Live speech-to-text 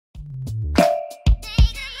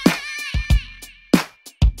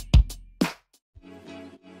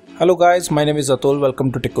Hello guys, my name is Atul.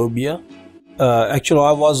 Welcome to Techobia. Actually,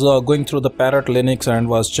 I was going through the Parrot Linux and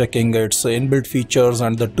was checking its inbuilt features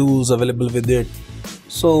and the tools available with it.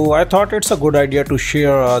 So I thought it's a good idea to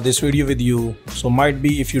share this video with you. So might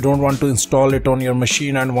be if you don't want to install it on your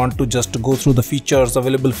machine and want to just go through the features,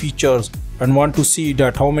 available features, and want to see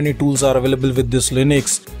that how many tools are available with this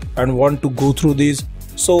Linux and want to go through these.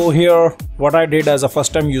 So here what I did as a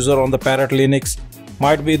first time user on the Parrot Linux,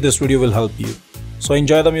 might be this video will help you. So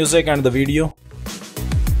enjoy the music and the video.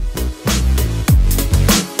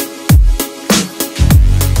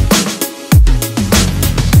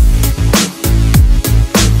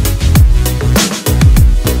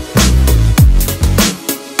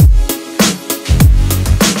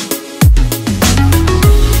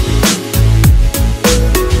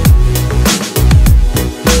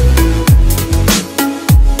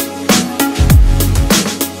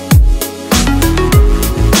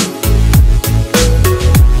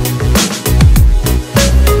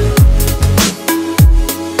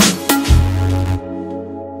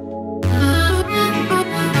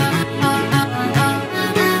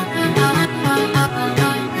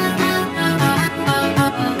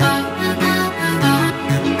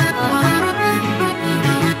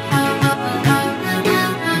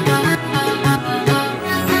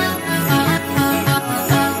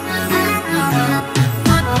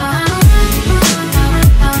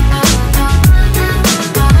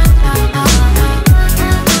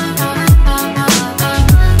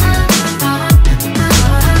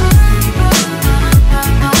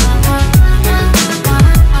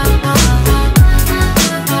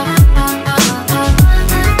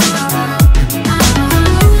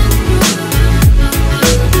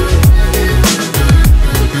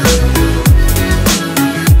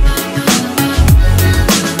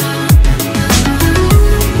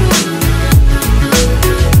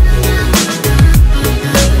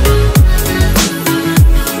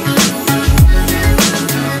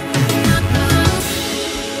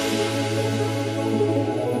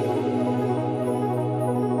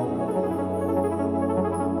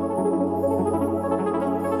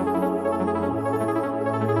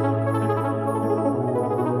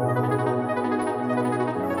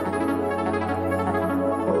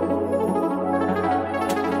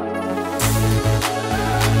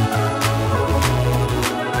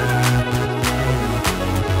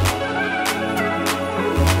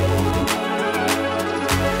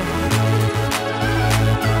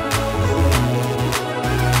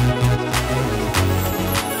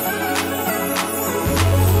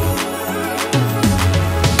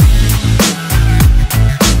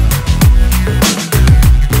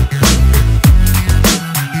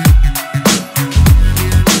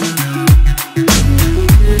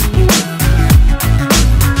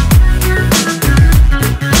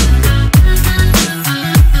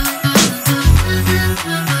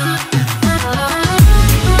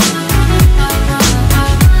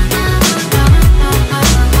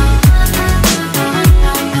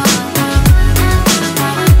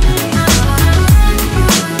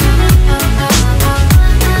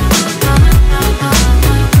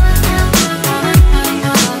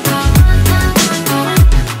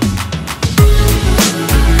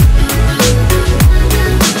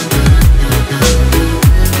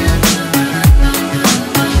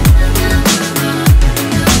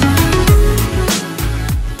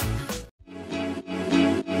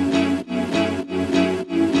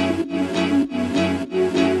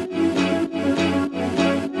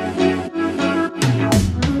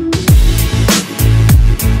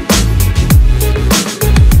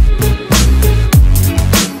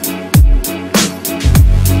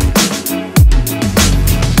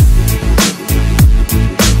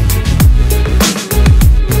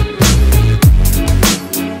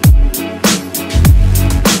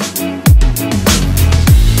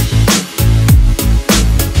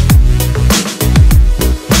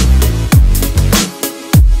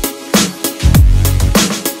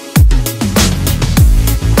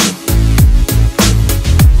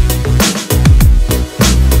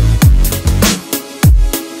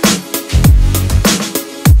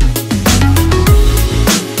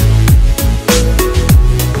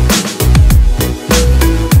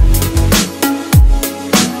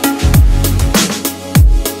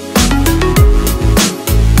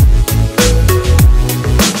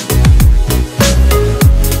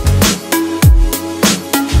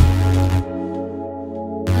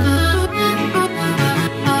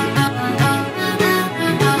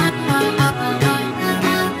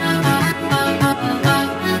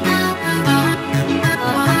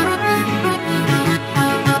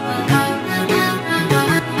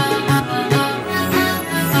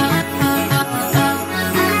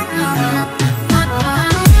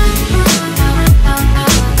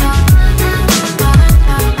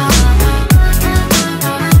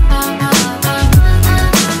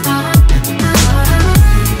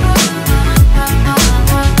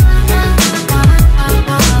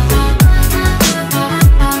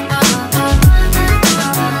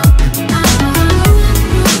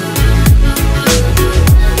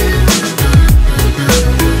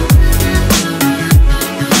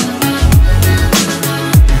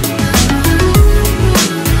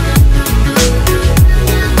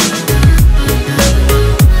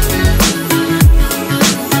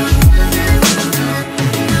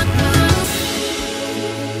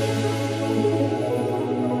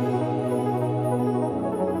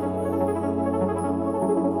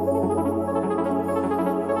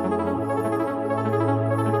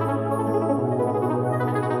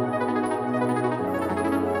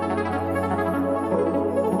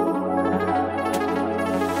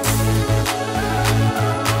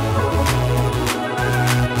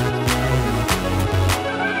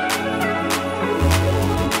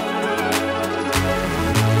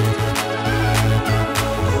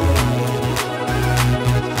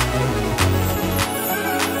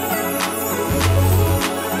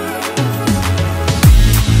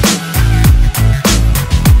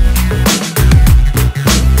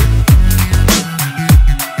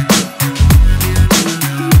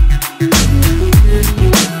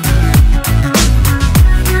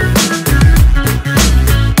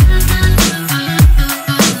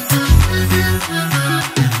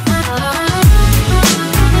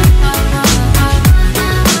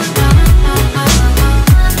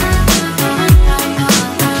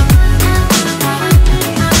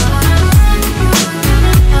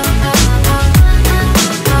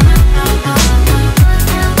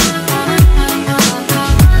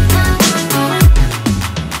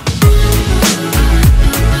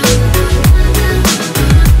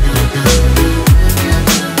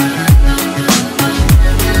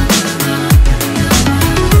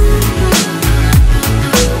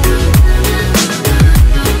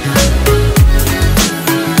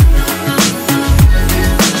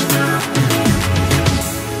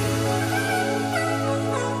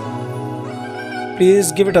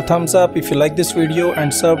 Please give it a thumbs up if you like this video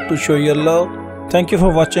and sub to show your love. Thank you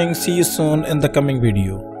for watching. See you soon in the coming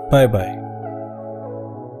video. Bye bye.